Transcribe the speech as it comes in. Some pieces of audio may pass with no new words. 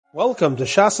Welcome to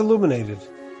Shas Illuminated.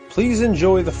 Please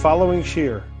enjoy the following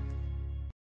shir.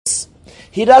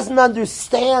 He doesn't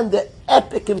understand the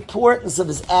epic importance of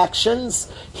his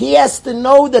actions. He has to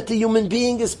know that the human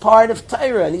being is part of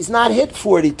Torah, and he's not hit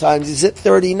 40 times, he's hit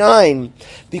 39,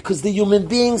 because the human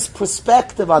being's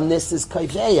perspective on this is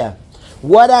kaiveya.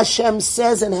 What Hashem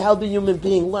says and how the human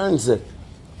being learns it.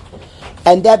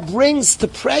 And that brings to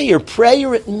prayer.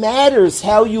 Prayer, it matters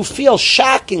how you feel,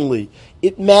 shockingly.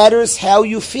 It matters how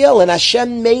you feel, and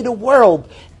Hashem made a world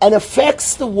and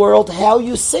affects the world how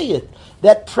you see it.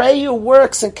 That prayer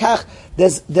works, and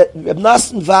there's that Reb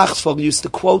Nosson Wachsfeld used to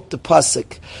quote the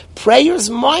pasuk. Prayer is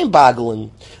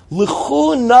mind-boggling.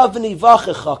 L'chu navni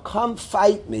vachecha, come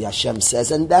fight me, Hashem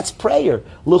says, and that's prayer.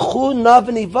 L'chu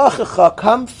navni vachecha,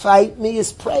 come fight me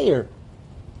is prayer.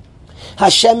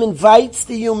 Hashem invites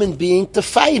the human being to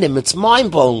fight him. It's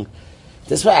mind-blowing.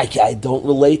 That's why I don't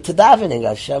relate to davening.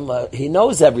 Hashem, He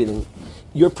knows everything.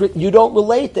 You don't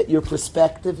relate that your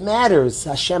perspective matters.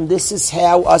 Hashem, this is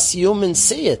how us humans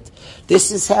see it.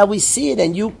 This is how we see it,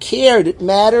 and you cared. It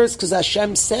matters because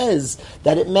Hashem says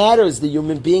that it matters, the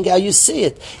human being, how you see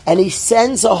it. And He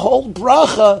sends a whole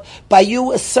bracha by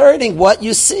you asserting what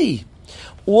you see.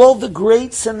 All the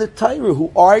greats in the Torah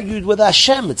who argued with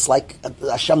Hashem, it's like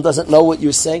Hashem doesn't know what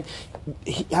you're saying.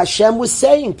 Hashem was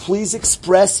saying, please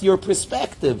express your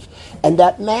perspective. And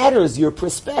that matters, your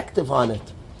perspective on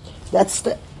it. That's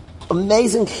the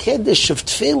amazing chiddush of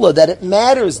tefillah, that it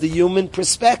matters, the human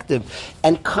perspective.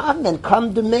 And come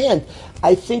demand.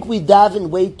 I think we daven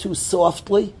way too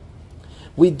softly.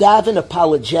 We daven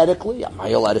apologetically. Am I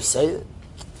allowed to say it?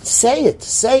 Say it,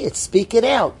 speak it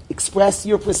out, express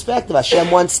your perspective. Hashem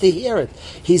wants to hear it.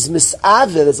 He's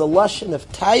mis'avir, there's a lashon of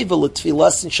taiva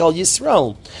l'tfilas and shal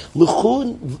Yisrael.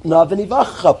 L'chu navni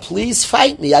vacha, please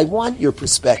fight me, I want your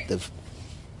perspective.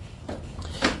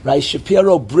 Rabbi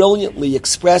Shapiro brilliantly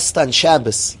expressed on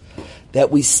Shabbos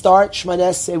that we start Shemona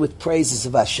Esrei with praises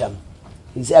of Hashem.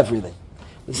 He's everything.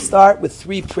 We start with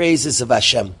 3 praises of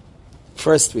Hashem.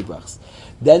 First 3 brachas.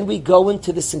 Then we go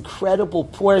into this incredible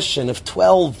portion of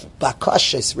 12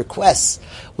 bakashas, requests,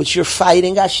 which you're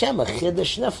fighting Hashem, a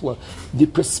chiddush nifla, the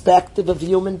perspective of the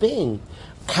human being.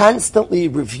 Constantly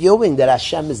reviewing that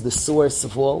Hashem is the source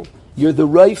of all. You're the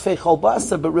Raifei Chol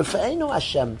Basar, but Rafeinu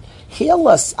Hashem. Heal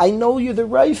us. I know you're the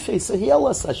Raifei, so heal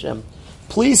us, Hashem.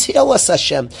 Please heal us,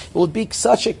 Hashem. It would be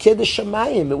such a kiddush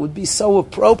shamayim. It would be so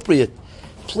appropriate.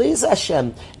 Please,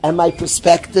 Hashem, and my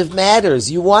perspective matters.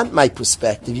 You want my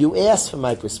perspective. You ask for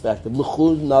my perspective.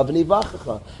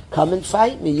 Come and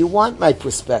fight me. You want my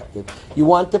perspective. You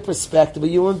want the perspective of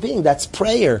a human being. That's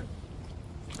prayer.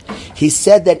 He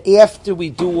said that after we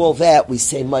do all that, we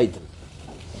say Maidim.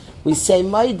 We say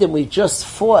Maidim, we just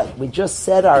fought. We just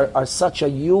said our such a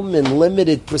human,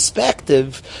 limited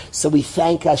perspective, so we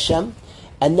thank Hashem,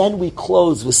 and then we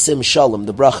close with Sim Shalom,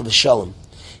 the bracha of Shalom.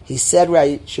 He said,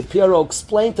 right, Shapiro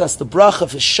explained to us, the bracha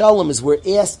of Shalom is we're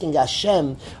asking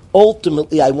Hashem,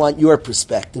 ultimately I want your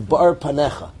perspective, Ba'ar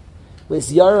Panecha.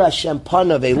 With Yar Hashem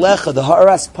Panav Elecha, the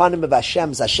Haras Panav of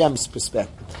Hashem is Hashem's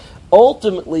perspective.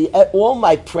 Ultimately, all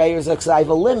my prayers are because I have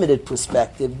a limited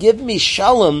perspective. Give me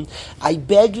Shalom. I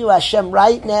beg you, Hashem,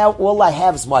 right now, all I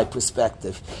have is my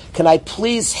perspective. Can I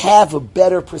please have a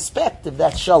better perspective?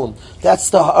 That's Shalom. That's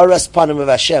the Ha'aras Panim of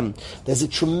Hashem. There's a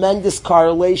tremendous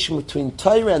correlation between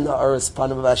Torah and the Ha'aras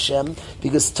Panim of Hashem,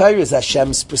 because Torah is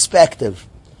Hashem's perspective.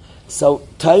 So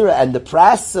Torah, and the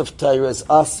process of Torah is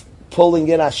us pulling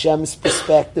in Hashem's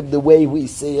perspective the way we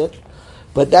see it.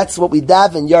 But that's what we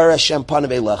daven, Yar Hashem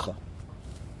Panav Elecha.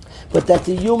 But that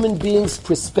the human being's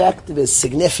perspective is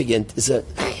significant is a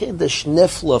chiddush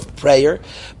nifla of prayer.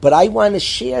 But I want to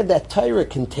share that Torah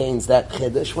contains that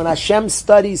chiddush. When Hashem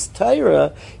studies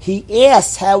Torah, He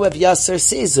asks how Yasser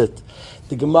sees it.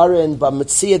 The Gemara in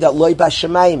Bamitzia that loy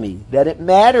b'shamaymi, that it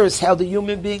matters how the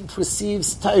human being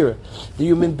perceives Torah. The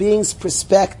human being's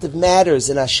perspective matters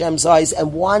in Hashem's eyes,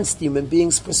 and wants the human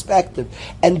being's perspective,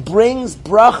 and brings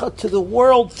bracha to the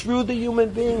world through the human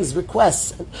being's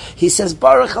requests. He says,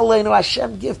 Baruch Aleinu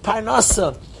Hashem, give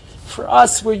parnasa. For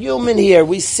us, we're human here.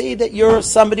 We see that you're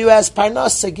somebody who has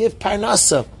parnasa. Give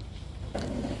parnasa.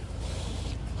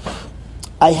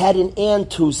 I had an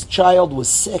aunt whose child was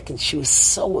sick, and she was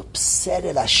so upset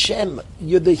at Hashem.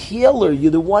 You're the healer.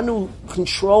 You're the one who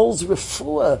controls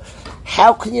refuah.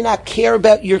 How can you not care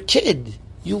about your kid?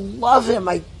 You love him.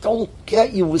 I don't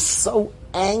get you. Was so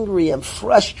angry and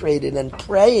frustrated and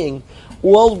praying,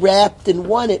 all wrapped in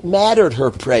one. It mattered her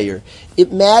prayer.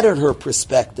 It mattered her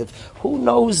perspective. Who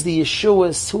knows the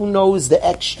Yeshuas? Who knows the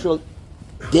extra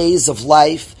days of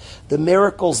life? The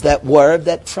miracles that were,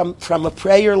 that from a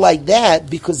prayer like that,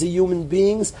 because a human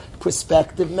being's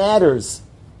perspective matters.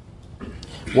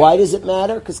 Why does it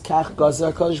matter? Because Kach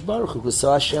Gazar Kodesh Baruch Hu, because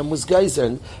Hashem was Geyser.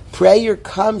 And prayer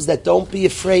comes that don't be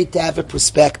afraid to have a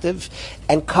perspective,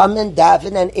 and come and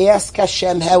daven and ask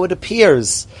Hashem how it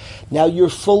appears. Now you're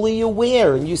fully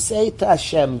aware, and you say to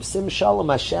Hashem, Sim Shalom,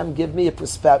 Hashem, give me a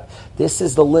perspective. This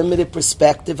is the limited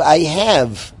perspective I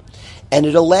have. And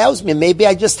it allows me, maybe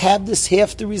I just have this,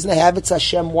 half the reason I have it's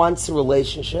Hashem wants a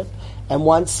relationship and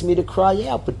wants me to cry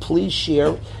out, but please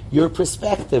share your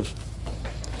perspective.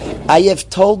 I have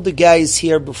told the guys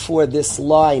here before this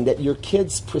line that your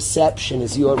kid's perception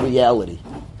is your reality.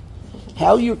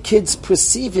 How your kids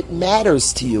perceive it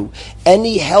matters to you.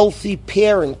 Any healthy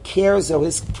parent cares how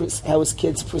his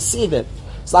kids perceive it.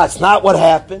 So that's not what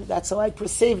happened, that's how I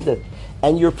perceived it.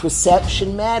 And your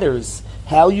perception matters.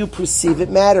 How you perceive it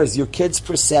matters, your kid's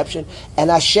perception. And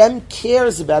Hashem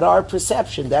cares about our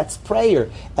perception. That's prayer.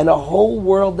 And a whole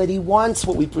world that He wants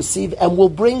what we perceive and will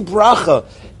bring bracha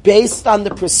based on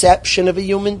the perception of a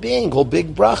human being. Whole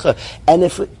big bracha. And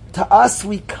if to us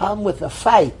we come with a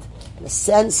fight, in a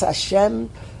sense, Hashem,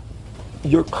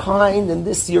 you're kind, and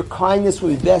your kindness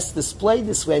will be best displayed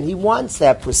this way. And He wants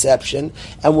that perception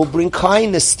and will bring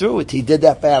kindness through it. He did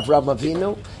that by Avraham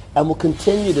Avinu and will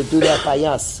continue to do that by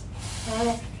us.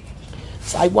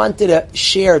 So I wanted to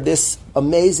share this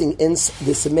amazing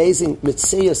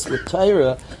mitzias with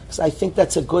Torah, because I think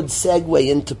that's a good segue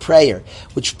into prayer,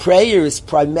 which prayer is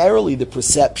primarily the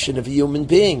perception of a human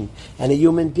being, and a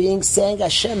human being saying,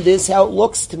 Hashem, this is how it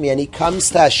looks to me, and he comes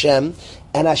to Hashem,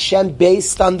 and Hashem,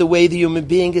 based on the way the human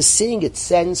being is seeing it,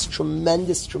 sends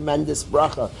tremendous, tremendous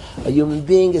bracha. A human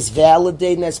being is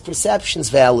validated, and his perception is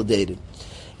validated.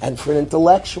 And for an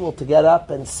intellectual to get up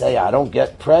and say, I don't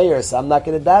get prayer, so I'm not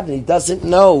going to daven, he doesn't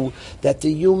know that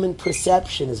the human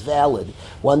perception is valid.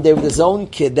 One day with his own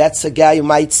kid, that's a guy who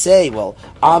might say, well,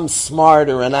 I'm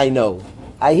smarter and I know.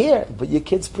 I hear, but your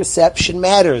kid's perception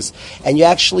matters. And you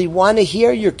actually want to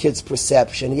hear your kid's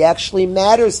perception. It actually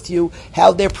matters to you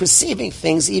how they're perceiving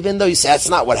things, even though you say, that's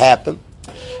not what happened.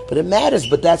 But it matters,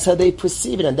 but that's how they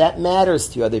perceive it, and that matters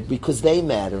to you, because they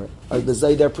matter, or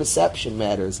their perception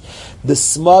matters. The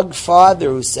smug father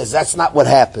who says, that's not what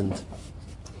happened.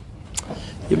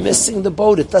 You're missing the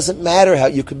boat. It doesn't matter how,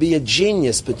 you could be a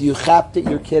genius, but you chap that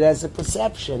your kid has a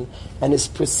perception, and his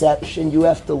perception you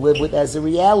have to live with as a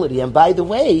reality. And by the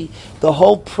way, the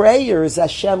whole prayer is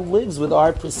Hashem lives with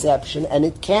our perception, and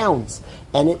it counts,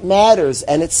 and it matters,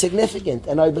 and it's significant.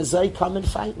 And I bezai, come and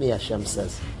fight me, Hashem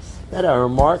says. Isn't that a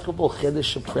remarkable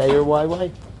chiddush of prayer,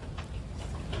 why?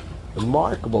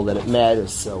 Remarkable that it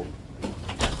matters so.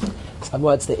 Someone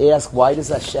wants to ask, why does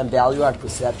Hashem value our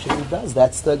perception? He does.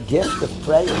 That's the gift of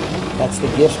prayer. That's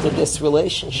the gift of this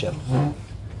relationship. I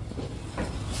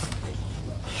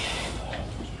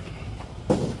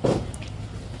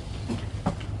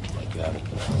got it.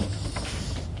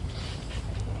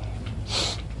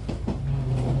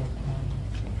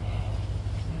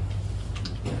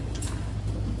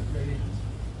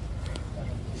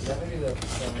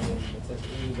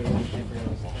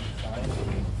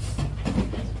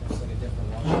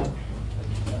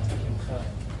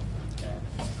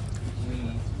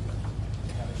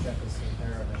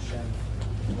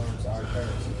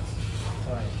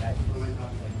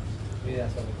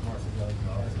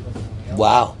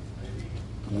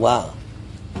 Wow.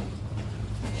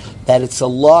 That it's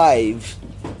alive,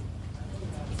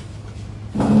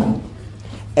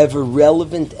 ever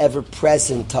relevant, ever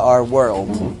present to our world.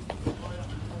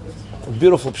 A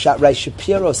beautiful pshat. Rai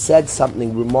Shapiro said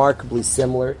something remarkably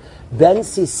similar.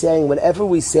 Bensi saying, whenever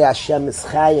we say Hashem is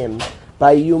Chayim,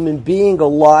 by a human being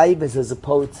alive as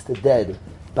opposed to dead.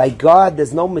 By God,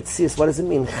 there's no mitzias. What does it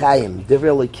mean, Chayim?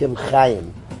 Divrei Elokim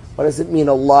Chayim. What does it mean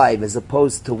alive as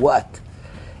opposed to what?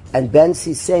 And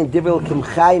Bensi's saying Divrei Elokim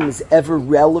Chayim is ever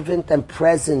relevant and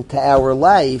present to our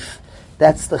life.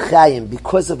 That's the Chayim.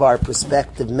 Because of our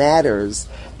perspective matters,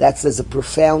 there's a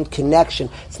profound connection.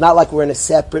 It's not like we're in a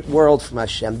separate world from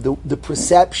Hashem. The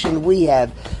perception we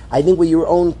have, I think with your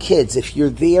own kids, if you're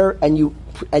there and you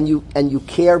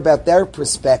care about their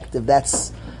perspective,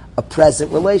 that's a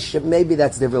present relationship. Maybe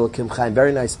that's Divrei Elokim Chayim.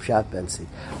 Very nice pshat, Bensi.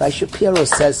 Rai Shapiro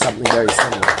says something very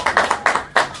similar.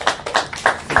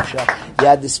 You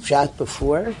had this pshat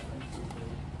before?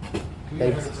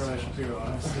 No.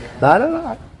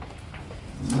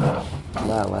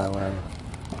 Wow.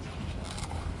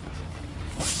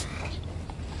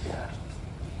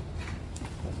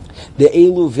 The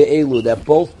Elu ve'elu, that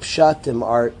both pshatim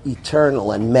are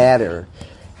eternal and matter,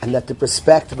 and that the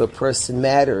perspective of a person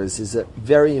matters, is a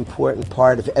very important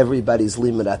part of everybody's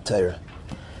limud Torah.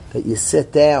 That you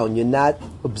sit down, you're not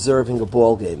observing a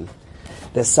ball game.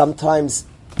 There's sometimes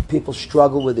people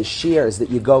struggle with the shear is that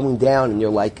you're going down and you're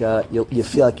like, you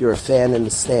feel like you're a fan in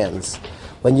the stands.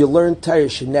 When you learn Torah, you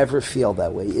should never feel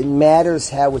that way. It matters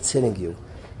how it's hitting you.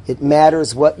 It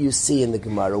matters what you see in the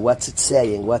Gemara, what's it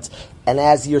saying, and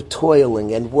as you're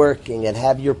toiling and working and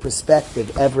have your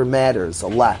perspective ever matters a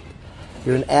lot.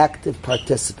 You're an active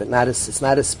participant, it's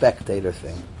not a spectator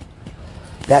thing.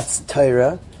 That's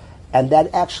Torah, and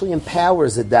that actually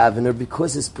empowers a davener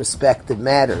because his perspective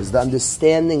matters. The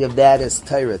understanding of that is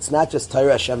Torah. It's not just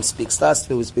Torah, Hashem speaks to us,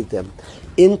 we speak to Him.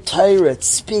 In Torah, it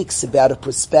speaks about a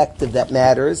perspective that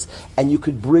matters, and you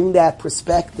could bring that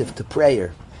perspective to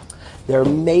prayer. There are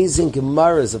amazing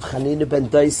Gemaras of Hanina ben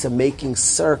Daisa making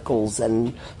circles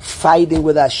and fighting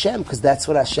with Hashem, because that's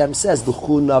what Hashem says.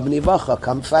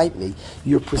 Come fight me.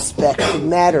 Your perspective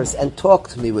matters, and talk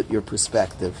to me with your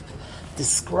perspective.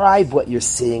 Describe what you're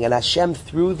seeing, and Hashem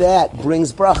through that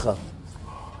brings bracha.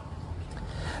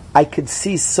 I could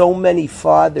see so many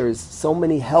fathers, so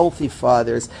many healthy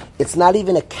fathers. It's not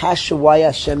even a kasha why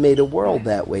Hashem made a world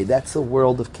that way. That's a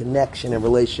world of connection and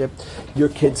relationship. Your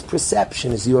kid's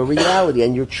perception is your reality,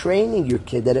 and you're training your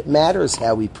kid that it matters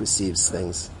how he perceives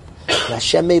things. And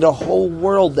Hashem made a whole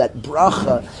world that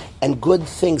bracha and good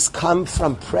things come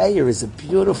from prayer is a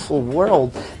beautiful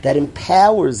world that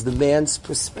empowers the man's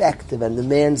perspective and the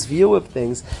man's view of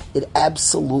things. It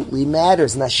absolutely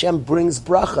matters. And Hashem brings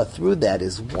bracha through that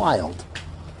is wild.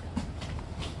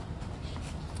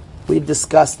 We've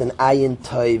discussed in Ayin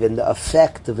Tov and the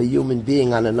effect of a human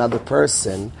being on another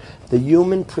person. The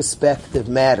human perspective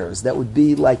matters. That would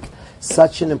be like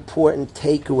such an important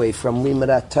takeaway from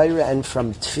Limud Torah and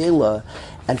from Tefillah.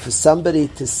 And for somebody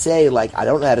to say, like, I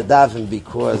don't know how to daven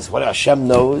because what Hashem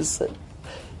knows,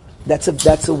 that's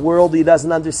a world he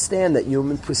doesn't understand, that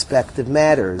human perspective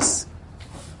matters.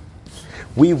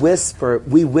 We whisper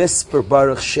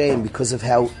Baruch Shem because of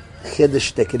how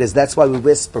chiddishtik it is. That's why we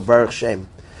whisper Baruch Shem.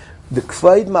 The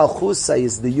Kvoid Malchusa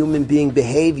is the human being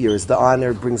behavior, is the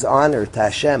honor, brings honor to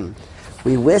Hashem.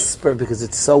 We whisper because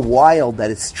it's so wild that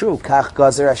it's true, Kach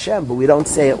Gazer Hashem, but we don't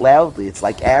say it loudly. It's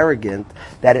like arrogant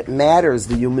that it matters,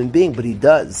 the human being, but he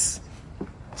does.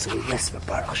 So we whisper,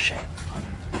 Baruch Hashem.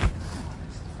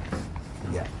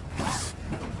 Yeah.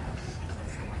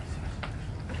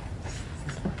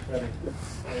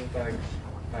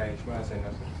 By Shema saying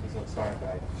it's starting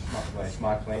by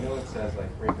Shema Plano, it says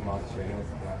like break them off straight, it's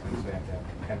not to say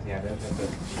empty handed. It says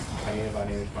I need about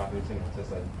Shema Plano, it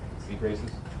says like be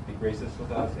gracious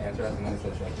with us, answer us, and then it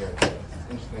says like here. It's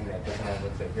interesting that it doesn't have,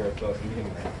 let's say, here to us in the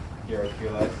beginning, like here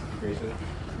to us, be gracious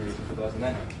with us, and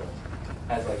then answer us.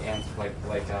 Has like answer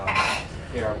like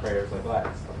hear our prayers like that.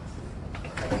 So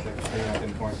that's like the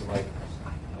importance of like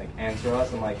answer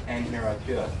us and hear our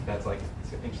to us. That's like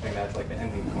it's interesting. That's like the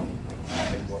ending point.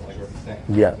 Like what Rabbi's saying.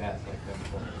 Yeah. That's like the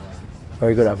important one.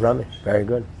 Very good, Avrami. Very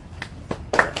good.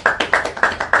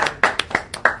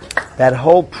 That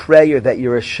whole prayer that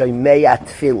you're a Shomei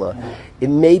Tefillah, it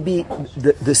may be,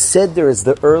 the Siddur is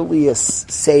the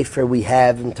earliest sefer we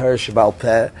have in Torah Sheba'al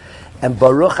Peh, and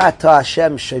Baruch Atah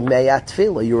Hashem Shomei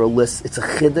Tefillah, you're a list, it's a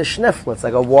Chiddush Nifla, it's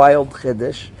like a wild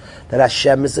Chiddush, that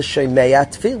Hashem is a Shomei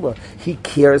Tefillah. He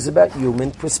cares about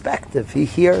human perspective. He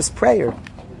hears prayer.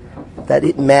 That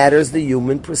it matters the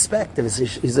human perspective.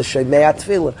 He's a Shomei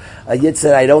Tefillah. A Yid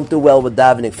said, I don't do well with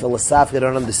davening. Philosophically, I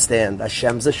don't understand.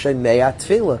 Hashem's a Shomei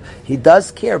Tefillah. He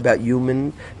does care about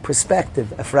human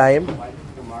perspective. Ephraim? Why did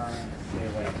Gemara say,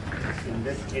 like, in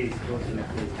this case, go to the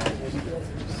case,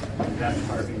 that's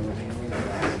part of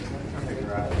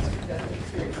figure out.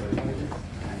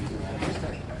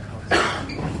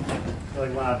 So, like,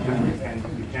 a lot of times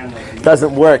you can like,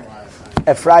 doesn't work.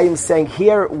 Ephraim's saying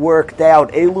here it worked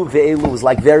out. Elu ve'elu was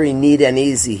like very neat and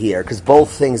easy here because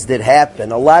both things did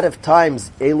happen. A lot of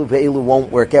times Elu ve'elu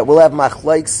won't work out. We'll have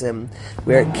machloksim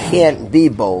where it can't be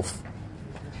both.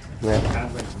 Yeah.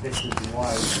 Sounds like this is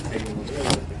why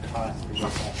the cost to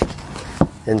get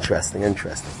that. Interesting.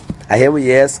 I hear what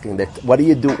you're asking. That what do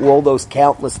you do all those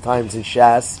countless times in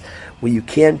Shas where you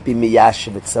can't be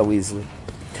miyashiv it so easily?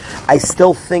 I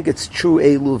still think it's true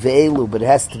Elu ve'elu, but it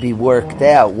has to be worked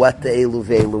out what the Elu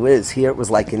ve'elu is. Here it was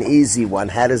like an easy one.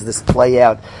 How does this play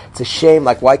out? It's a shame.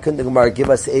 Like, why couldn't the Gemara give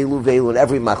us Elu ve'elu in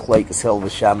every machlokes hill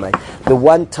v'shamai? The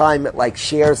one time it like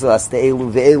shares us the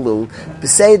Elu ve'elu,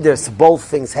 b'seider, both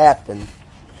things happen.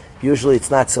 Usually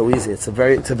it's not so easy. It's a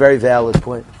very valid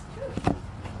point.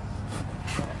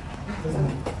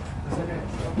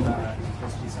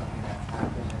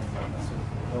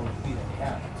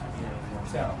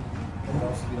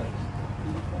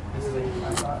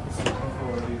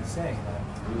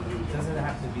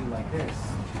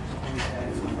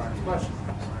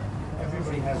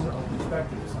 everybody has their own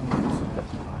perspective. Someone's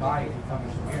buying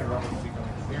coming from here, Rabbi coming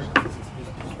from here, because it's his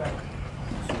perspective.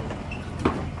 So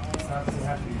it's not doesn't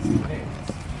have to be the same thing.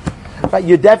 Right,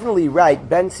 you're definitely right.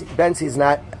 Benzie's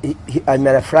not.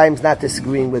 Ephraim's not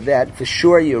disagreeing with that. For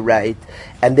sure, you're right.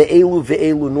 And the Elu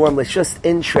ve'elu normally, it's just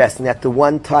interesting that the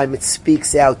one time it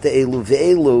speaks out the Elu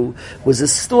ve'elu was a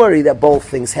story that both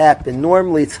things happen.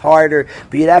 Normally, it's harder,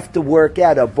 but you'd have to work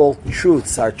out how both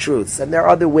truths are truths. And there are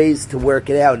other ways to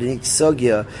work it out in each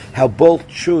sugya, how both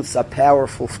truths are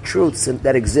powerful truths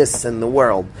that exists in the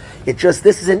world. It just,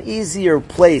 this is an easier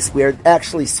place where it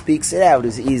actually speaks it out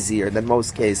is easier than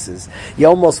most cases. You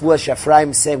almost wish,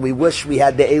 Ephraim saying, we wish we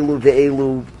had the Elu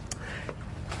ve'elu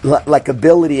like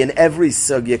ability in every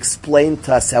sugya explain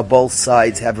to us how both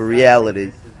sides have a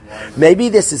reality. Maybe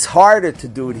this is harder to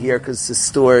do it here because it's a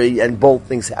story and both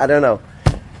things, I don't know.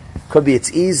 Could be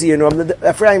it's easier.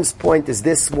 Ephraim's point is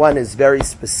this one is very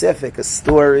specific, a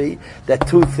story that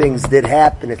two things did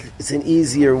happen. It's an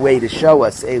easier way to show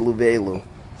us Elu ve'elu.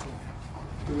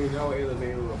 Do we know Elu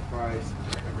ve'elu applies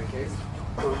in every case?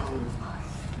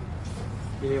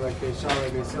 Meaning like Beishalai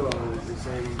Beisilo, the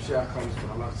same Shach comes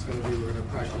from Allah, it's going to be, we're going to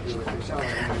practically do like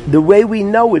Beishalai. The way we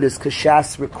know it is because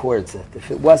Shas records it.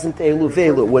 If it wasn't Elu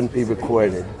ve'elu, it wouldn't be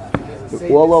recorded.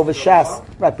 All over Shas,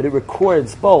 right, but it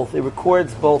records both. It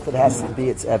records both, it has to be,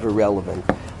 it's ever relevant.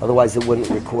 Otherwise it wouldn't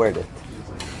record it.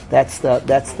 That's the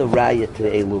raya to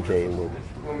Elu ve'elu.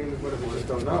 I mean, what if we just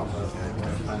don't know?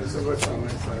 This is what's on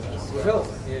this side. This is what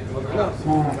else.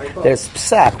 There's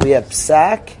psak. We have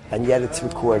psak, and yet it's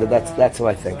recorded. That's how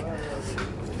I think.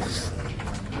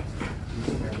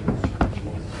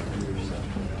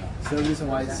 So the reason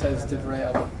why it says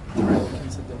Divrei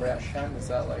Hashem, is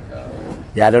that like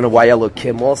Yeah, I don't know why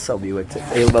Elokim also be with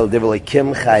Divrei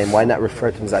Kim Chaim. Why not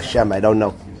refer to him as Hashem? I don't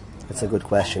know. That's a good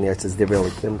question here. It says Divrei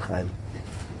Kim Chaim.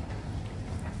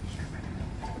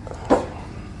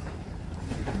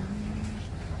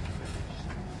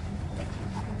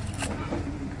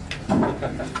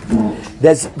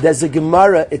 There's a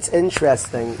Gemara, it's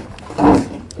interesting.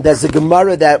 There's a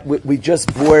Gemara that we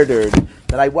just bordered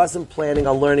that I wasn't planning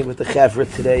on learning with the Chevra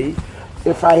today.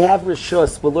 If I have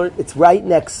Rishus, we'll learn. It's right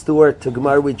next door to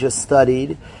Gemara we just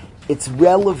studied. It's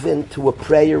relevant to a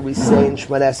prayer we say in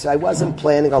Shemona Esrei. I wasn't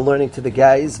planning on learning to the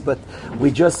guys, but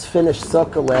we just finished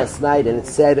Sukkah last night and it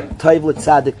said, Tov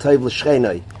l'tzadik, Tov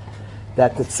l'shchenoi.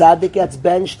 That the tzaddik gets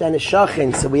benched and a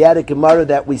shachin. So we had a Gemara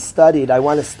that we studied. I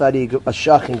want to study a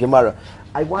shachin Gemara.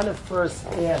 I want to first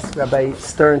ask Rabbi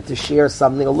Stern to share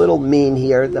something a little mean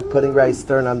here, that putting Rabbi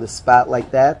Stern on the spot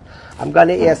like that. I'm going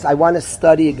to ask, I want to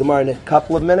study a Gemara in a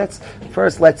couple of minutes.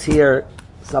 First, let's hear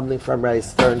something from Rabbi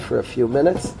Stern for a few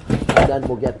minutes, and then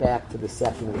we'll get back to the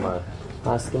second Gemara.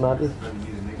 Ask him, Abi.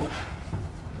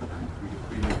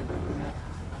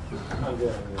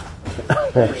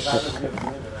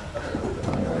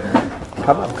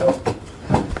 Come on, go.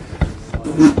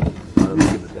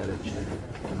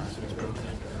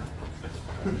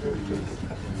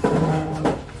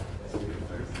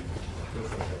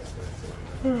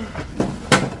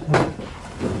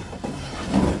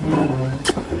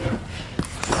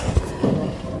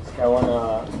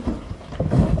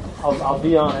 I'll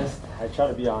be honest. I try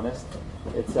to be honest.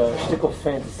 It's a shtickle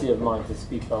fantasy of mine to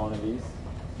speak by one of these.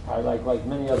 I like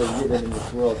many other yidden in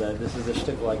this world. This is a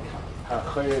shtickle like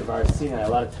Chayrev Sinai. A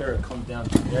lot of Torah comes down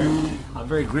from there. I'm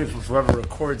very grateful for whoever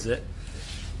records it,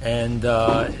 and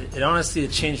it honestly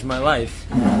changed my life.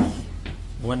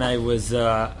 When I was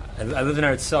I lived in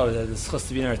Eretz Yisrael. I was supposed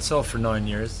to be in Eretz Yisrael for 9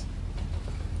 years,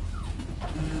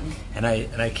 and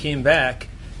I came back.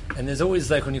 And there's always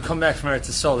like when you come back from Eretz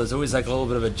Yisrael, there's always like a little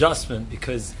bit of adjustment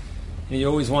because you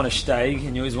always want to steig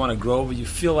and you always want to grow, but you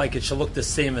feel like it should look the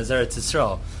same as Eretz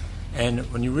Yisrael.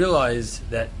 And when you realize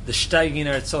that the steiging in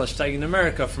Eretz Yisrael, steiging in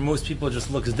America, for most people it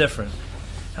just looks different.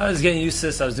 I was getting used to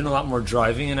this. I was doing a lot more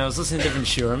driving, and I was listening to different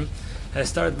shiurim. And I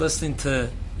started listening to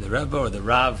the Rebbe or the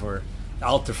Rav or the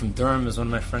Alter from Durham, as one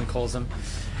of my friends calls him.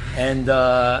 And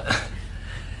Rabbi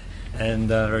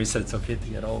said it's okay to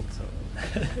get old.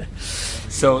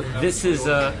 So this is,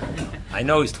 I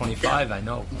know he's 25, I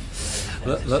know.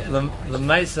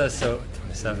 L'maisa, so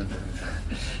 27.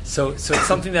 So it's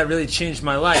something that really changed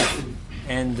my life,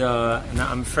 and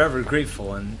I'm forever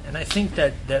grateful. And I think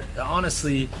that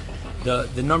honestly,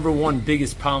 the number one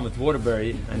biggest problem with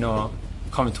Waterbury, I know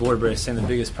coming to Waterbury saying the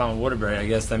biggest problem with Waterbury, I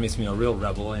guess that makes me a real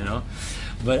rebel, you know.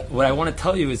 But what I want to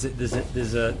tell you is that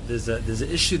there's an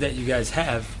issue that you guys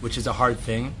have, which is a hard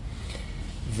thing.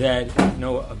 That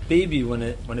a baby when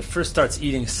it first starts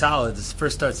eating solids,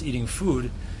 first starts eating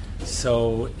food,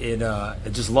 so it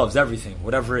just loves everything,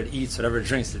 whatever it eats, whatever it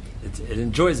drinks, it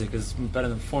enjoys it because it's better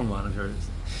than formula.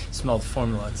 smelled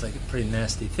formula. It's like a pretty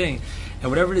nasty thing. And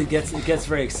whatever it gets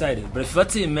very excited. But if,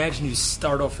 let's say, imagine you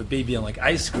start off a baby on like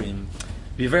ice cream,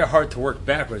 it'd be very hard to work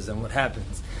backwards. Then what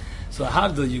happens? So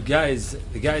Havdil,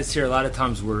 the guys here a lot of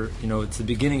times were, it's the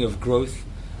beginning of growth.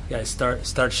 You guys start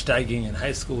steiging in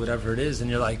high school, whatever it is, and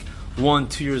you're like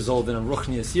 1-2 years old in a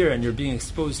ruchnius year, and you're being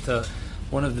exposed to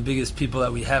one of the biggest people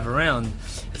that we have around.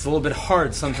 It's a little bit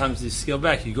hard sometimes to scale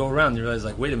back. You go around and you realize,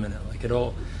 like, wait a minute, like it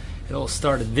all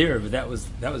started there, but that was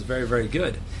very, very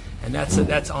good. And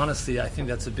that's honestly, I think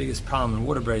that's the biggest problem in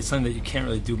Waterbury. It's something that you can't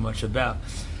really do much about.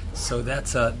 So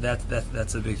that's a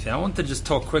big thing. I want to just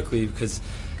talk quickly because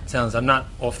it sounds, I'm not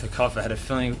off the cuff. I had a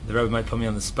feeling the Rabbi might put me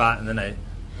on the spot, and then I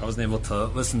wasn't able to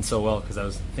listen so well because I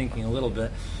was thinking a little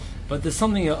bit. But there's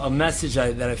something, a message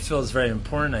that I feel is very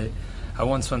important. I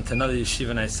once went to another yeshiva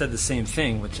and I said the same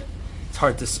thing, which it's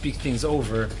hard to speak things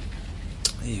over.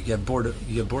 You get bored of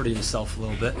yourself a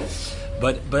little bit.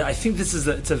 But I think it's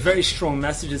a very strong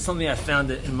message. It's something I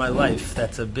found in my life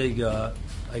that's a big,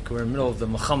 like we're in the middle of the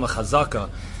Mechama Chazaka,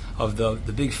 of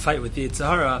the big fight with the Yetzer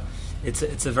Hara.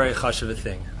 It's a very chashuv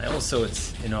thing. I also,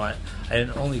 I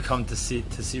didn't only come to see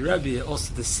Rabbi,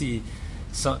 also to see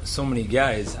so many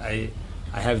guys.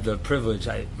 I have the privilege.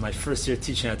 My first year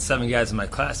teaching, I had 7 guys in my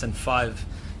class, and 5,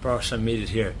 Baruch Hashem, made it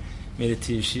here. Made it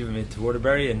to Yeshiva, made it to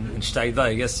Waterbury, and Steigdal.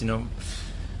 I guess,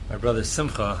 my brother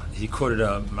Simcha, he quoted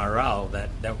a Maral that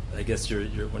I guess you're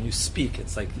when you speak,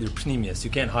 it's like you're pneumius.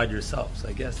 You can't hide yourself. So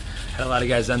I guess I had a lot of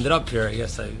guys ended up here. I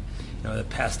guess that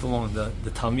passed along the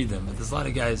Talmidim. But there's a lot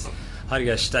of guys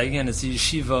steiging. It's a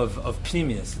yeshiva of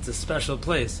pneumius. It's a special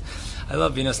place. I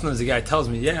love, sometimes the guy tells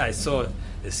me, yeah, I saw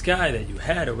this guy that you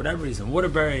had or whatever, he's in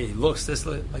Waterbury, he looks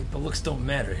like the looks don't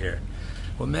matter here.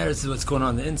 What matters is what's going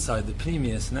on the inside, the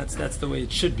pneumius, and that's the way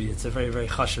it should be. It's a very, very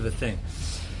chashuv thing.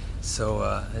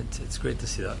 So it's great to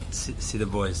see the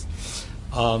boys.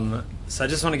 So I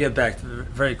just want to get back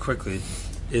very quickly.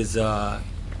 There's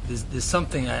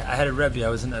something I had a Rebbe. I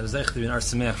was actually in Ar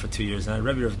Sameach for 2 years, and I had a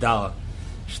Rebbe of Dala,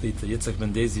 Shlita Yitzchak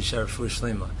Ben Dezi Sharafu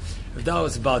Shlema. Rav Dala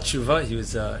was a Baal Tshuva. He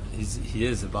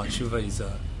is a Baal Tshuva. He's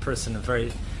a person, a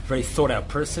very, very thought out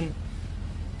person.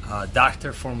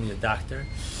 Doctor, formerly a doctor.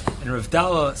 And Rav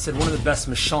Dala said one of the best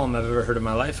mishalim I've ever heard in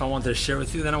my life. I wanted to share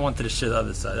with you. Then I wanted to share the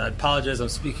other side. I apologize. I'm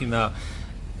speaking about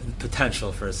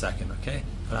potential for a second, okay?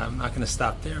 But I'm not going to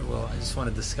stop there. Well, I just want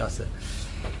to discuss it.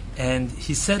 And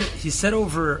he said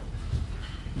over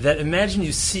that, imagine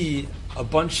you see a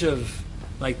bunch of,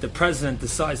 like, the president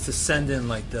decides to send in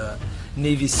like the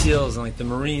Navy SEALs and like the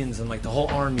Marines and like the whole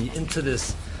army into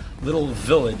this little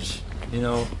village,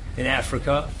 in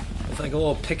Africa, with like a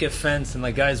little picket fence and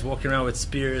like guys walking around with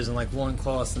spears and like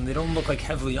loincloths, and they don't look like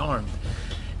heavily armed.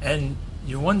 And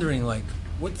you're wondering, like,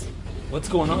 what's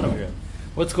going on over here?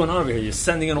 What's going on over here? You're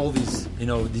sending in all these,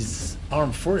 these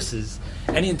armed forces.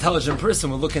 Any intelligent person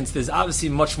would look into this. Obviously,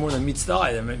 much more than meets the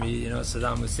eye. There might be,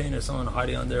 Saddam Hussein or someone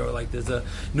hiding under, or like there's a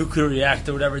nuclear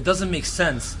reactor, or whatever. It doesn't make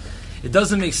sense. It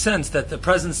doesn't make sense that the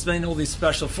president's spending all these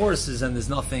special forces and there's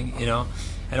nothing,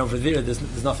 and over there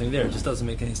there's nothing there. It just doesn't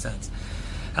make any sense.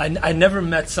 I never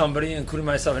met somebody, including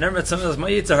myself. I never met somebody else.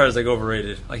 My Yetzer Hara is like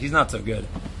overrated. Like, he's not so good.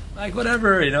 Like,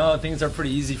 whatever, things are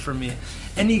pretty easy for me.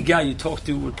 Any guy you talk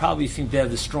to would probably think they have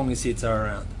the strongest Yetzer Hara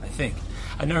around, I think.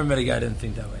 I never met a guy that didn't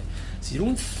think that way. So you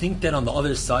don't think that on the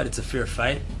other side it's a fair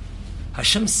fight?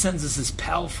 Hashem sends us this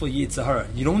powerful Yetzer Hara.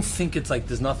 You don't think it's like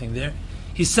there's nothing there?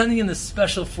 He's sending in the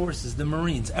special forces, the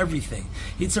Marines, everything.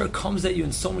 Yetzer Hara comes at you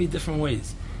in so many different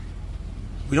ways.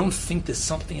 We don't think there's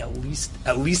something at least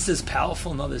as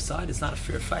powerful on the other side. It's not a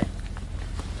fair fight.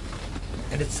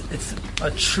 And it's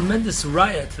a tremendous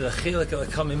raya to the chelik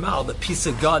al-kamimal, the piece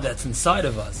of God that's inside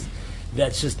of us,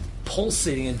 that's just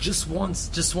pulsating and just wants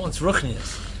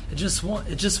ruchnius. It just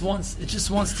wants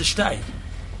to steig,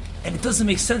 and it doesn't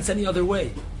make sense any other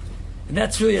way. And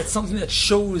that's something that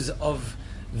shows of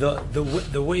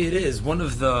the way it is. One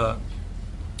of the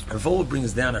Arvola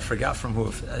brings down, I forgot from who,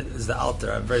 is the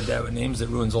Alter. I'm very bad with names. It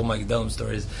ruins all my Gedolim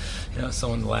stories.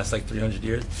 Someone in the last 300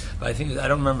 years. But I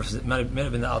don't remember. It might have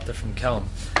been the Alter from Kelm.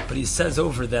 But he says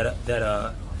over that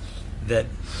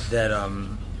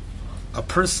a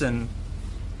person.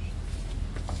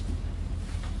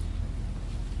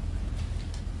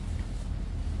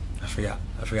 I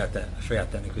forgot that.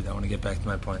 I want to get back to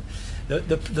my point.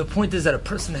 The point is that a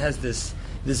person has this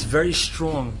very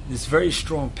strong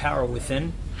power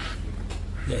within.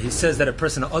 Yeah, he says that a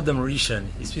person, Adam Rishon,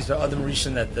 he speaks about Adam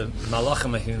Rishon, that the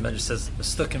Malachim, I think, says,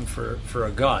 mistook him for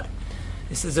a god.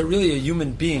 He says that really a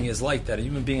human being is like that. A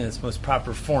human being in its most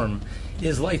proper form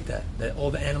is like that. That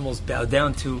all the animals bow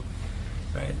down to.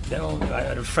 Right? I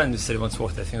had a friend who said he once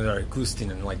walked, I think it was at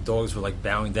Glustin, and like dogs were like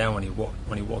bowing down when he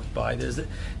walked by. There's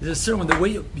a certain the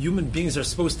way human beings are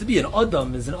supposed to be. An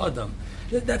Adam is an Adam.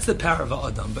 That's the power of an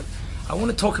Adam. But I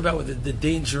want to talk about what the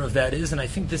danger of that is, and I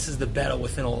think this is the battle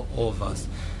within all of us.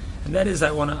 And that is,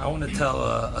 I want to tell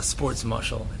a sports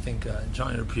mashal. I think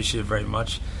John would appreciate it very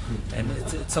much, and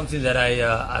it's something that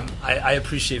I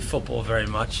appreciate football very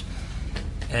much.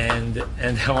 And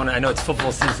I know it's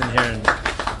football season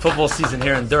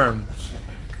here in Durham,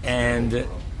 and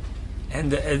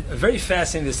very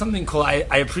fascinating. There's something called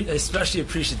I especially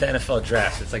appreciate the NFL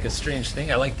draft. It's like a strange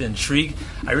thing. I like the intrigue.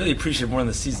 I really appreciate it more in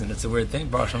the season. It's a weird thing.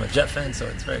 Baruch, I'm a Jet fan, so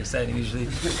it's very exciting usually.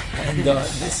 And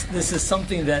this is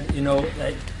something that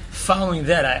following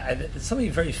that, it's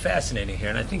something very fascinating here,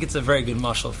 and I think it's a very good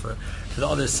mashal for the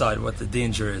other side, what the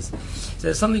danger is. So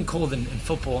there's something called in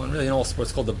football, and really in all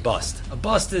sports, called a bust. A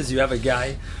bust is you have a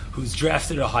guy who's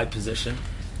drafted at a high position,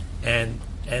 and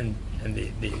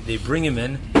they bring him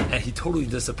in, and he totally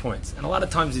disappoints. And a lot of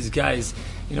times these guys,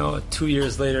 2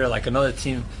 years later, like another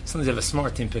team, sometimes they have a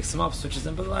smart team picks them up, switches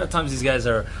them, but a lot of times these guys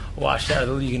are washed out of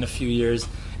the league in a few years.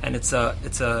 And it's a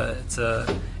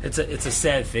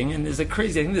sad thing, and there's a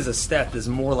crazy. I think there's a stat. There's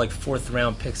more like fourth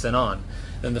round picks than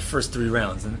the first 3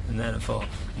 rounds in the NFL.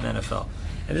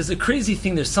 And there's a crazy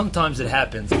thing. There's sometimes it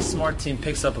happens. A smart team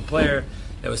picks up a player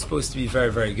that was supposed to be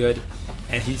very, very good,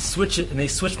 and they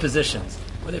switch positions,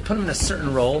 where they put him in a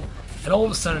certain role, and all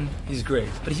of a sudden he's great.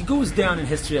 But he goes down in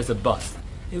history as a bust.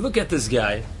 You look at this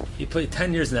guy. He played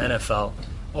 10 years in the NFL.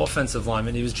 Offensive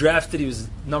lineman. He was drafted. He was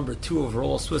number 2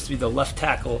 overall. Supposed to be the left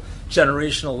tackle,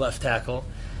 generational left tackle,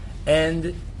 and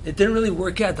it didn't really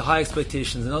work out. The high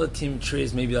expectations. Another team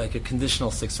trades maybe like a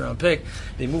conditional 6th round pick.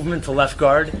 They move him into left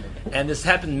guard, and this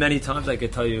happened many times. I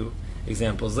could tell you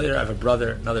examples later. I have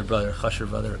another brother, Chasher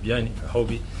brother, Rabbi,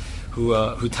 Hobi, who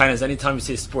tainas anytime you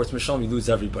say sports Mishalom, you lose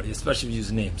everybody, especially if you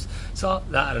use names. So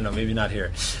I don't know, maybe not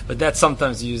here, but that's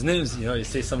sometimes you use names. You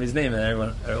say somebody's name, and all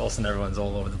of a sudden everyone's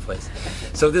all over the place.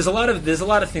 So there's a lot of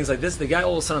things like this. The guy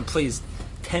all of a sudden plays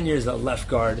 10 years at left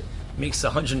guard, makes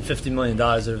 $150 million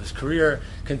out of his career,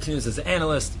 continues as an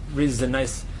analyst, raises a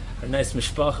nice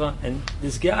mishpacha, and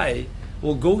this guy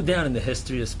will go down in the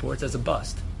history of sports as a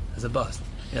bust.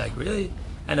 You're like, really?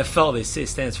 NFL, they say,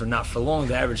 stands for not for long.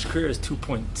 The average career is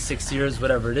 2.6 years,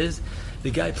 whatever it is. The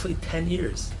guy played 10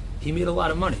 years. He made a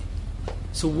lot of money.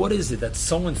 So what is it that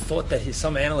someone thought that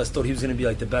some analyst thought he was going to be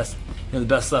like the best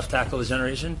left tackle of his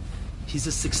generation? He's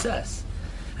a success.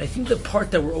 And I think the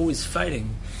part that we're always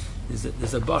fighting is that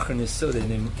there's a bacher in his soda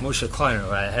named Moshe Kleiner,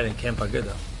 who I had in Camp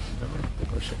Aguda.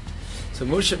 Moshe. So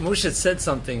Moshe said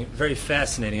something very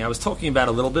fascinating. I was talking about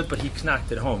it a little bit, but he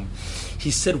knocked it home.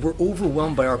 He said, we're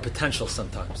overwhelmed by our potential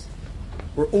sometimes.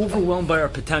 We're overwhelmed by our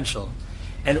potential.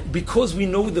 And because we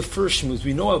know the first moves,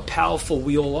 we know how powerful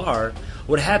we all are,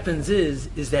 what happens is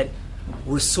that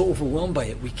we're so overwhelmed by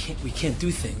it, we can't do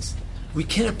things. We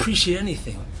can't appreciate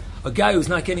anything. A guy who's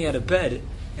not getting out of bed,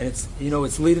 and it's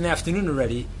late in the afternoon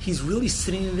already, he's really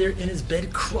sitting there in his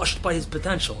bed crushed by his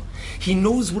potential. He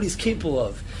knows what he's capable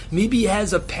of. Maybe he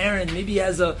has a parent, maybe he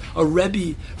has a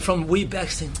Rabbi from way back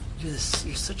saying, you're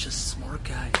such a smart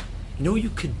guy. You know what you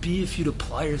could be if you'd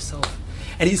apply yourself?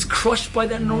 And he's crushed by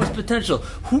that enormous potential.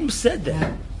 Who said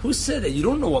that? Who said that? You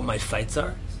don't know what my fights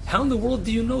are. How in the world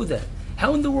do you know that?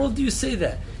 How in the world do you say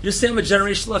that? You're saying I'm a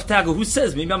generational left tackle. Who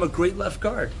says maybe I'm a great left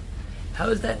guard? How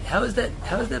is that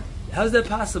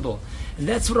possible? And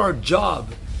that's what our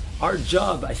job,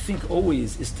 I think,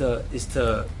 always is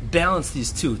to balance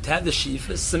these two. To have the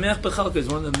sheifas. Samech b'chalka is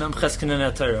one of the mem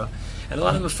cheskenan Torah. And a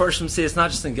lot of Mefarshim say it's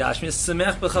not just in Gashmi. It's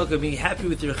Samech b'chalka, being happy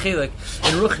with your chelek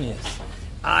and ruchnias.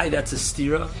 That's a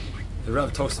stira. The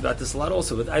Rav talks about this a lot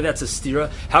also, but that's a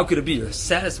stira. How could it be?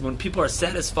 When people are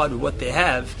satisfied with what they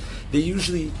have, they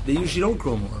usually don't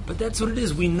grow more. But that's what it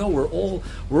is. We know we're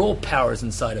all powers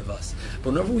inside of us.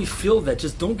 But whenever we feel that,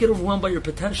 just don't get overwhelmed by your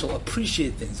potential.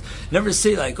 Appreciate things. Never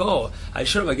say like, oh, I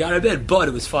got out of bed, but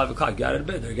it was 5 o'clock. Got out of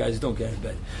bed. There are guys who don't get out of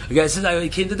bed. A guy says, I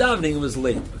came to davening, it was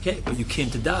late. Okay, but you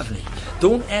came to davening.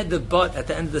 Don't add the but at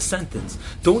the end of the sentence.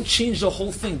 Don't change the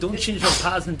whole thing. Don't change from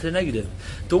positive to negative.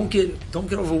 Don't get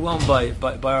overwhelmed by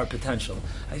our potential.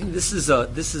 I think this is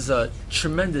a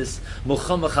tremendous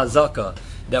milchama chazaka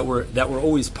that we're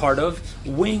always part of,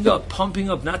 weighing up, pumping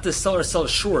up, not to sell ourselves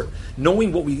short,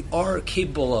 knowing what we are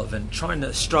capable of and trying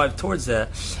to strive towards that.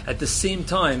 At the same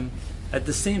time,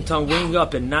 weighing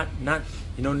up and not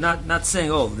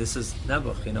saying, oh, this is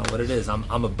nebuch, what it is.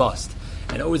 I'm a bust,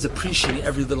 and always appreciating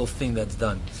every little thing that's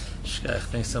done. Shkach,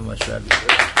 thanks so much, Rabbi.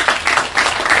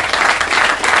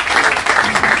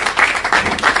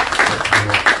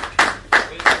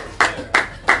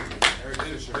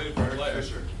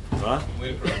 Huh?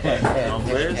 Wait for a fight.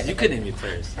 Players? You could name me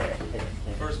players.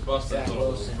 First bust up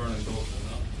Vernon Dolphin.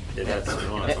 Yeah, that's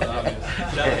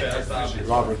That's obvious.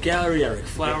 Robert Gallery, Eric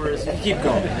Flowers. You keep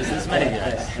going. There's many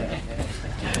guys.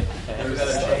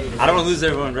 I don't want to lose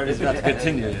everyone. Rabbi's about to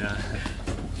continue. Yeah.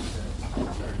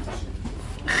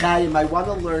 Chaim, I want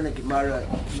to learn a Gemara.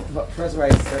 First of all, I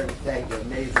start to thank you.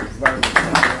 Amazing. Very much.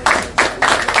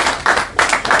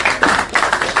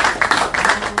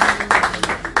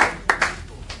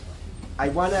 I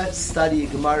want to study a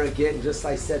Gemara again. Just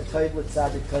like I said, Toiv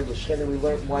L'Tzadik, Toiv L'Shchina. We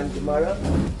learned one Gemara.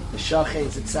 The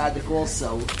Shachen's a Tzadik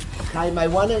also. Chaim, I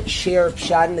want to share a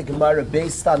pshat in the Gemara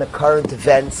based on the current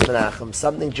events, Menachem.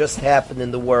 Something just happened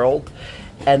in the world.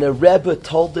 And a Rebbe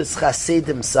told his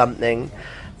Hasidim something.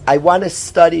 I want to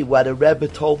study what a Rebbe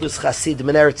told his Hasidim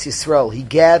in Eretz Yisrael. He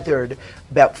gathered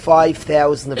about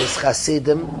 5,000 of his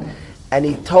Hasidim, and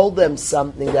he told them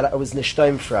something that I was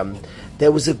nishtoim from.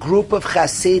 There was a group of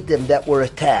Hasidim that were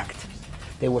attacked.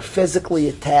 They were physically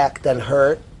attacked and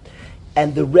hurt,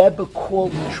 and the Rebbe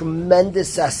called a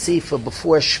tremendous asifa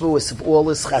before Shavuos of all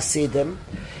his Hasidim,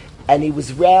 and he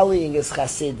was rallying his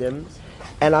Hasidim,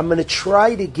 and I'm going to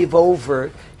try to give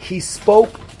over. He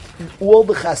spoke. All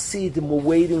the Hasidim were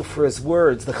waiting for his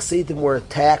words. The Hasidim were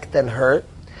attacked and hurt,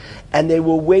 and they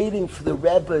were waiting for the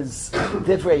Rebbe's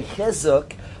Divrei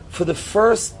Chizuk. For the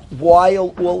first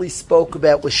while, all he spoke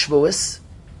about was Shavuos.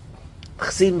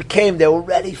 Hasidim came; they were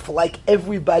ready for, like,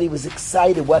 everybody was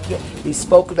excited. What he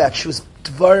spoke about Shavuos,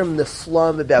 Dvarim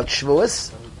Neflam about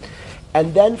Shavuos,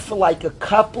 and then for like a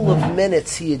couple of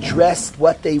minutes, he addressed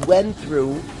what they went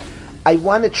through. I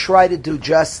want to try to do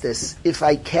justice, if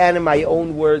I can, in my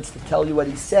own words, to tell you what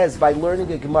he says by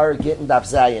learning a Gemara Gittin Daf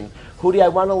Zayin. Hudi, I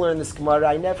want to learn this Gemara.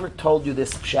 I never told you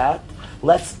this pshat.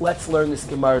 Let's learn this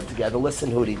Gemara together.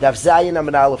 Listen, Hudi. Daf Zayin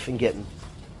Amid Aleph in Gittin.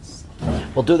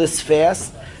 We'll do this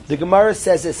fast. The Gemara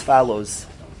says as follows: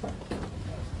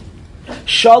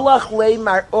 Shalach le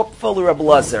Mar Ukva l'Reb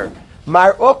Lazar.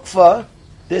 Mar Ukva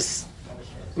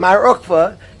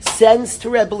sends to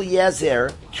Reb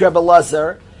Eliezer, to Reb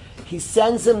Lazar. He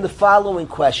sends him the following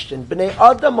question: B'nei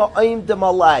Adam ha'oim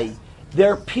demalai.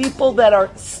 There are people that are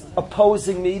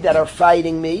opposing me, that are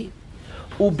fighting me.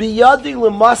 Ubiyadi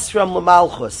l'masram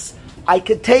l'malchus. I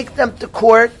could take them to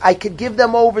court. I could give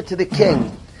them over to the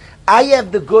king. I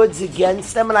have the goods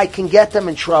against them, and I can get them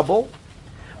in trouble.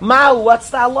 Ma'u, what's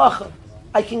the halacha?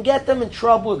 I can get them in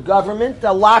trouble with government.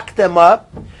 They'll lock them up.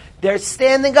 They're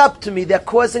standing up to me. They're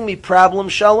causing me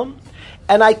problems, Shalom.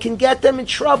 And I can get them in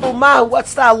trouble. Ma,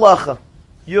 what's the halacha?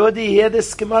 Yehudi, hear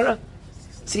this Gemara?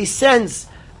 So he sends,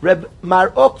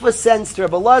 Mar Ukva sends to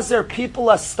Rebbe Lazar, people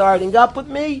are starting up with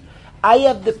me. I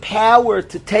have the power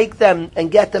to take them and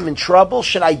get them in trouble.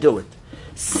 Should I do it?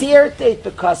 Sirte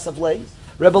Pekasavle.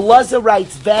 Rebbe Lazar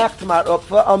writes back to Mar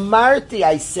Ukva, Amarti,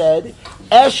 I said,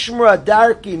 Eshmra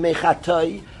Darki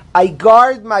Mechatai. I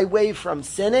guard my way from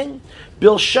sinning.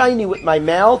 Bilshayni with my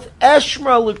mouth.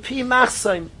 Eshmra Lupi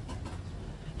Machsaim.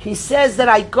 He says that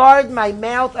I guard my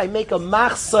mouth, I make a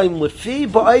machsaim lefi,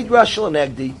 ba'id Rashal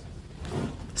negdi.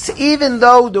 So even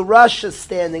though the Rush is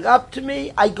standing up to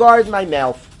me, I guard my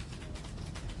mouth.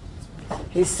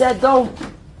 He said,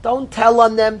 don't tell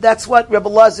on them. That's what Rebbe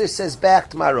Lazar says back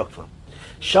to Marukva.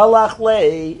 Shalach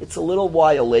lei, it's a little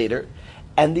while later,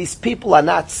 and these people are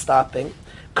not stopping.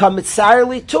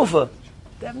 Kamitzarli tuva.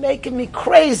 They're making me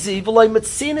crazy. V'loy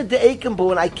mitzina de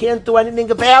ekenbu, and I can't do anything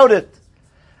about it.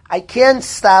 I can't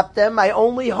stop them. My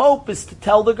only hope is to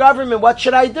tell the government, what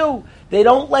should I do? They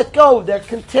don't let go. They're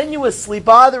continuously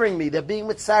bothering me. They're being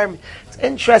mitzvah. It's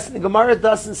interesting. The Gemara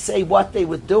doesn't say what they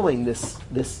were doing, this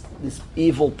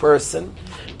evil person.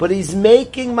 But he's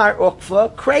making Mar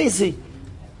Ukva crazy.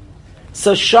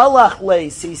 So Shalach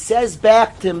Leis, he says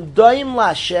back to him, Doim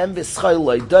Lashem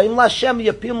v'schayloi. Doim Lashem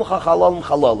yapim l'chachalolim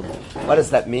chalolim. What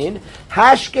does that mean?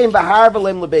 Hashkem b'har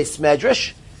v'lem l'beis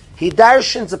medrash. He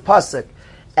darshans a pasuk.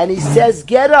 And he says,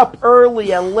 get up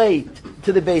early and late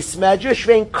to the Beis Medrash,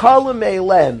 vein kolim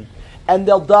eilem, and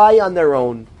they'll die on their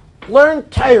own. Learn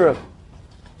Torah.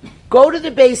 Go to the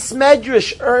Beis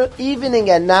Medrash evening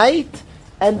and night,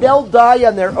 and they'll die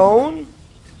on their own.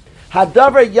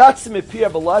 Hadavar yatzim epir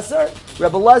Rebbe Lazar.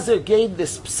 Rebbe Lazar gave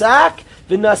this psak,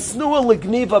 v'nasnua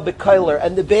l'gniva b'koiler,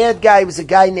 and the bad guy was a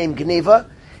guy named Gniva.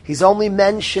 He's only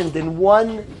mentioned in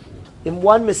one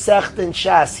Masechta in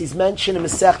Shas. He's mentioned in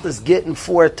Masechta's Gittin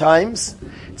 4 times.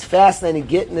 It's fascinating.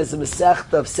 Gittin is a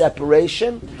Masechta of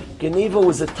separation. Geniva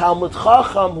was a Talmud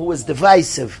Chacham who was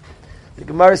divisive. The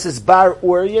Gemara says Bar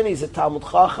Urian, he's a Talmud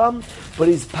Chacham, but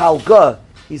he's Palga.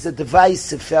 He's a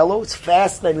divisive fellow. It's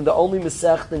fascinating. The only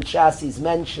Masechta in Shas he's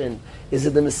mentioned is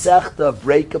in the Masechta of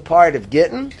break apart of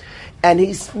Gittin. And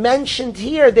he's mentioned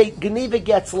here that Geneva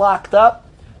gets locked up,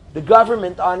 the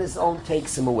government on his own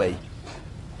takes him away.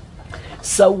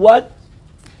 So what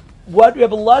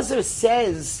Rebbe Lazar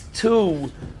says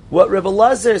to Mar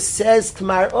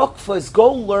Ukva is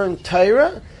go learn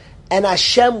Torah, and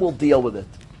Hashem will deal with it.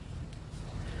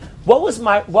 What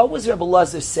was Rebbe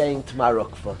Lazar saying to Mar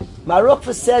Ukva? Mar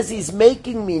Ukva says he's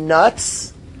making me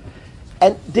nuts,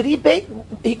 and he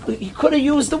could have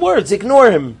used the words.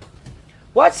 Ignore him.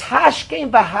 What's Hashkem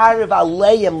Baharav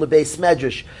Aleim Lebeis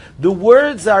Medrash? The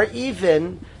words are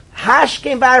even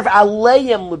Hashkem Baharav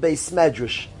Aleim Lebeis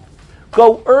Medrash.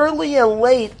 Go early and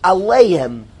late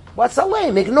Aleim. What's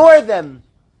Aleim? Ignore them.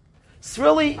 It's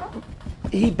really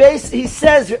he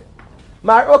says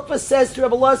Mar Ukva says to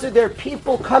Rebbe Lazar, there are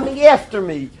people coming after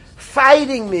me,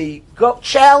 fighting me,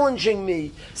 challenging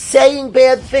me, saying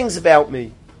bad things about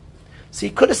me. So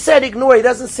he could have said ignore. He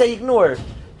doesn't say ignore.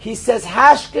 He says,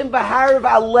 Hashkem Baharav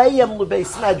Aleim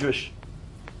Lebeis Medrash.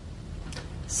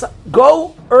 So,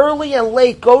 go early and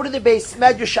late, go to the Beis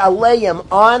Medrash Aleim,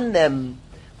 on them.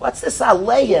 What's this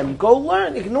Aleim? Go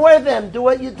learn, ignore them, do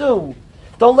what you do.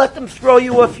 Don't let them throw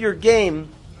you off your game.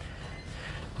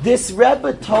 This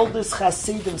Rebbe told this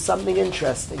Hasidim something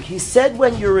interesting. He said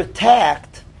when you're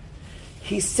attacked,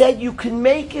 he said you can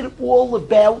make it all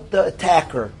about the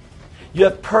attacker. You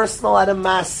have personal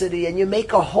animosity and you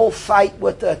make a whole fight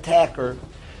with the attacker.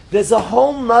 There's a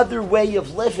whole nother way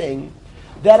of living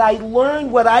that I learn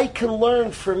what I can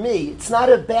learn for me. It's not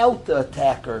about the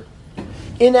attacker.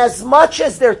 In as much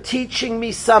as they're teaching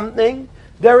me something,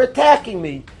 they're attacking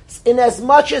me. In as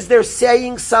much as they're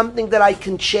saying something that I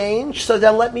can change, so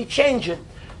then let me change it.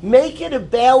 Make it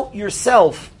about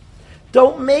yourself.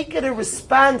 Don't make it a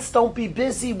response. Don't be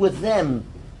busy with them.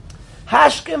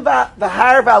 Hashkem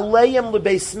v'harav aleim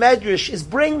lebeis medrash is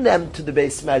bring them to the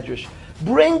Beis Medrash.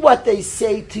 Bring what they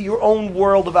say to your own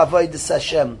world of avodas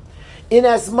Hashem. In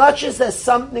as much as there's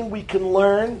something we can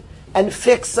learn and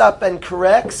fix up and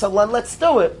correct, so let's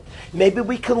do it. Maybe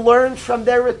we can learn from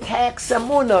their attacks,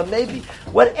 Amunah. Maybe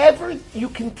whatever you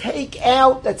can take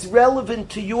out that's relevant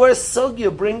to your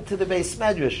sugya, bring to the Beis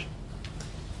Medrash.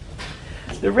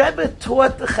 The Rebbe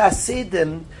taught the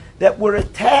Hasidim that we're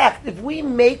attacked. If we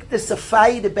make this a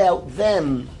fight about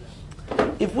them,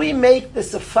 if we make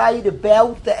this a fight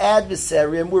about the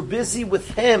adversary and we're busy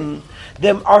with him,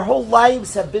 then our whole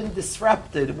lives have been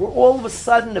disrupted. We're all of a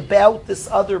sudden about this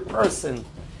other person.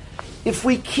 If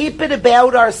we keep it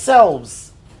about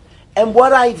ourselves and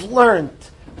what I've learned,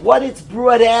 what it's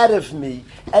brought out of me,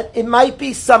 and it might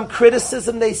be some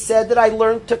criticism they said that I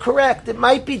learned to correct. It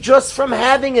might be just from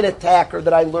having an attacker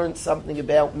that I learned something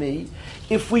about me.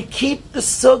 If we keep the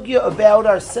sugya about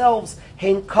ourselves,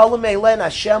 Hein Kolam Eilen,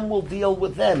 Hashem will deal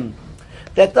with them.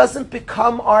 That doesn't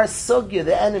become our sugya,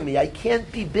 the enemy. I can't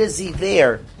be busy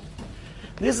there.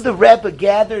 This is the Rebbe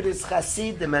gathered his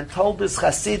Hasidim and told his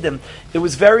Hasidim. It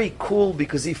was very cool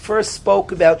because he first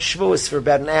spoke about Shavuos for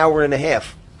about an hour and a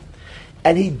half.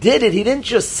 And he did it. He didn't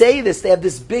just say this. They had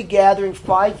this big gathering,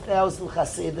 5,000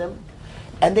 Hasidim.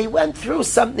 And they went through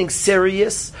something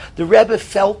serious. The Rebbe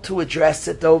felt to address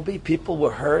it, though. People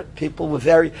were hurt. People were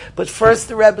very... But first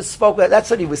the Rebbe spoke.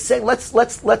 That's what he was saying. Let's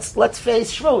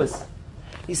face Shavuos.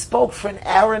 He spoke for an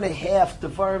hour and a half,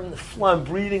 Devarim Neflam,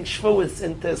 breathing Shavuos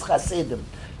into his Hasidim,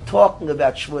 talking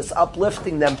about Shavuos,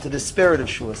 uplifting them to the spirit of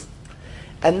Shavuos.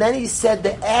 And then he said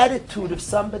the attitude of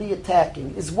somebody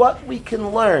attacking is what we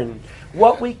can learn,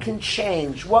 what we can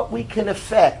change, what we can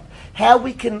affect, how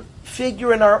we can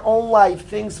figure in our own life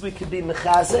things we could be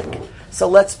mechazik. So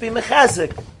let's be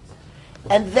mechazik.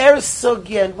 And their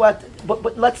sugya, and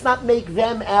but let's not make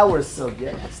them our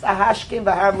sugya. It's the Hashkem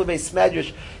v'harav lebeis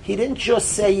medrash. He didn't just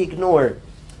say ignore.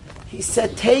 He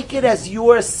said take it as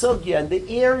your sugya, and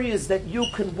the areas that you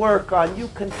can work on, you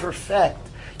can perfect,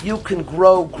 you can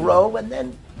grow, and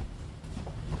then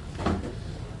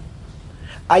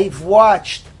I have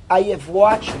watched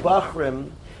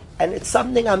Bachrim, and it's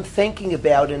something I'm thinking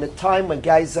about in a time when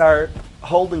guys are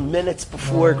holding minutes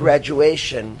before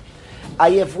graduation.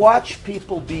 I have watched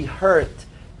people be hurt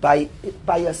by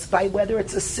whether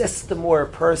it's a system or a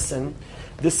person.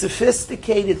 The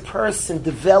sophisticated person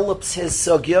develops his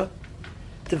sugya,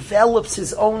 develops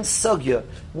his own sugya,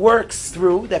 works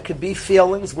through, that could be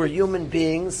feelings, we're human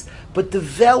beings, but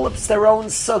develops their own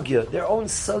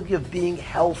sugya of being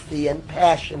healthy and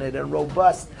passionate and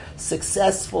robust,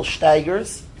 successful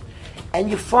steigers. And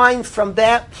you find from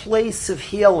that place of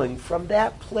healing, from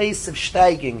that place of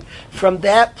steiging, from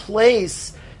that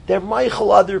place, they're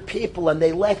meichel other people and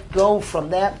they let go from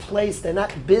that place. They're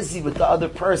not busy with the other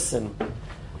person.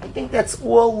 I think that's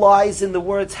all lies in the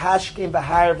words Hashkem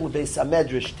v'harav lebeis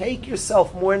hamedrash. Take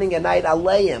yourself morning and night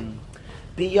aleim.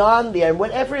 beyond there. And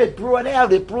whatever it brought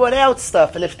out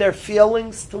stuff. And if there are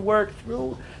feelings to work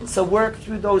through, so work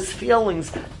through those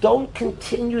feelings. Don't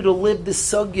continue to live the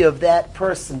sugya of that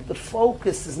person. The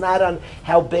focus is not on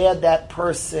how bad that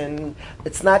person,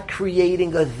 it's not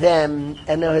creating a them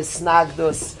and a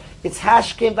hisnagdos. It's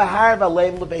hashkem v'har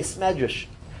v'aleim l'beis medrash.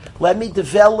 Let me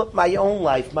develop my own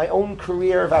life, my own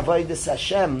career of avodas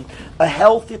Hashem, a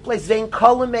healthy place. Vein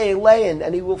kolam eilein,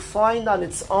 and he will find on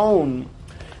its own.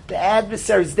 The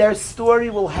adversaries, their story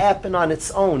will happen on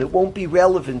its own. It won't be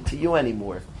relevant to you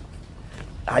anymore.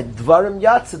 Dvarim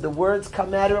yatsa, the words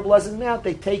come out of Rabbi Elazar's mouth.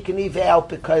 They take Geniva out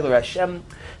b'koiler.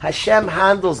 Hashem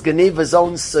handles Geniva's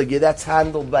own sugya. That's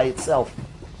handled by itself.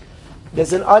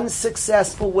 There's an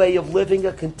unsuccessful way of living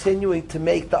or continuing to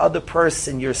make the other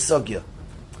person your sugya.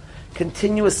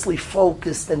 Continuously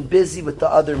focused and busy with the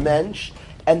other mensch,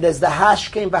 and there's the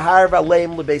hashkem v'har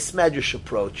v'aleim l'beis medrash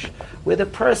approach, where the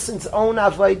person's own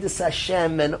avodas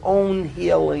Hashem and own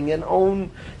healing and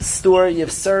own story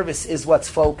of service is what's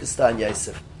focused on,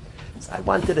 Yosef. So I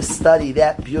wanted to study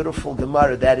that beautiful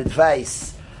Gemara, that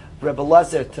advice, Rabbi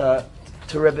Elazar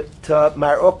to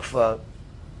Mar Ukva,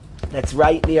 that's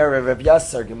right near Rabbi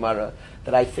Yasser Gemara,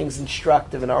 that I think is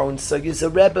instructive in our own sugyas. The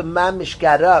Rebbe Mamish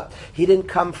got up. He didn't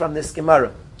come from this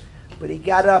Gemara, but he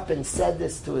got up and said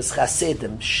this to his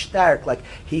Hasidim, stark. Like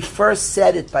he first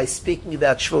said it by speaking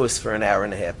about Shavuos for an hour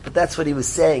and a half. But that's what he was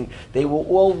saying. They were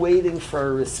all waiting for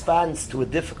a response to a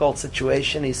difficult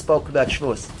situation. He spoke about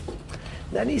Shavuos.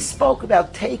 Then he spoke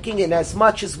about taking in as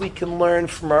much as we can learn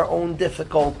from our own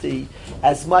difficulty,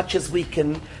 as much as we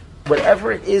can.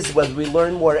 Whatever it is, whether we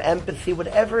learn more empathy,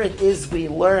 whatever it is we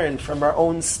learn from our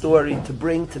own story to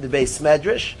bring to the Beis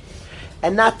Medrash,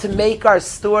 and not to make our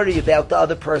story about the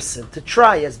other person, to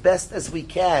try as best as we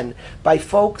can by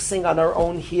focusing on our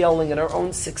own healing and our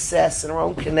own success and our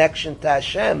own connection to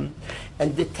Hashem,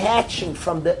 and detaching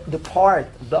from the part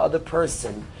of the other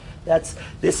person.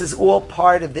 This is all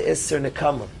part of the Isser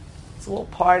Nekama. It's all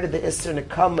part of the Isser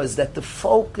Nekama, is that the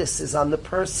focus is on the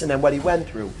person and what he went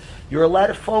through. You're allowed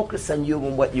to focus on you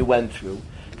and what you went through.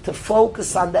 To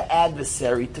focus on the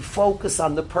adversary, to focus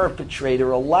on the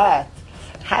perpetrator a lot.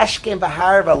 Hashkem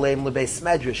v'har v'aleim l'beis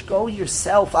medrash. Go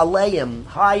yourself, aleim,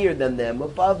 higher than them,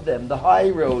 above them, the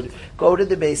high road. Go to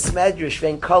the Beis Medrash,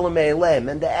 vein kolam eileim.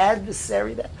 And the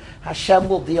adversary, Hashem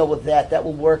will deal with that. That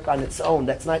will work on its own.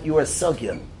 That's not your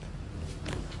sugya.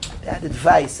 That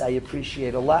advice I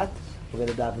appreciate a lot. We're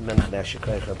going to daven mincha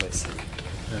shekayach habayis.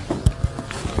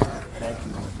 Thank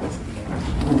you.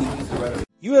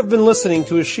 You have been listening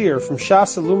to a shiur from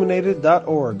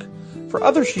shasilluminated.org. For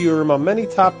other shiurim on many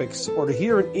topics, or to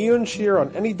hear an Iyun shiur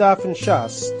on any daf in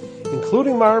Shas,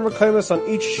 including Mara Mekaymas on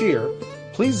each shiur,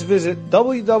 please visit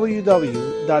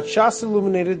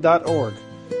www.shasilluminated.org.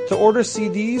 To order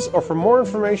CDs or for more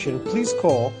information, please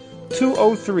call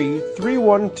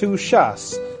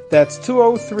 203-312-SHAS. That's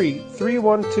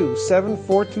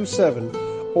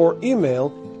 203-312-7427, or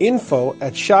email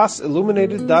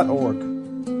info@shasilluminated.org.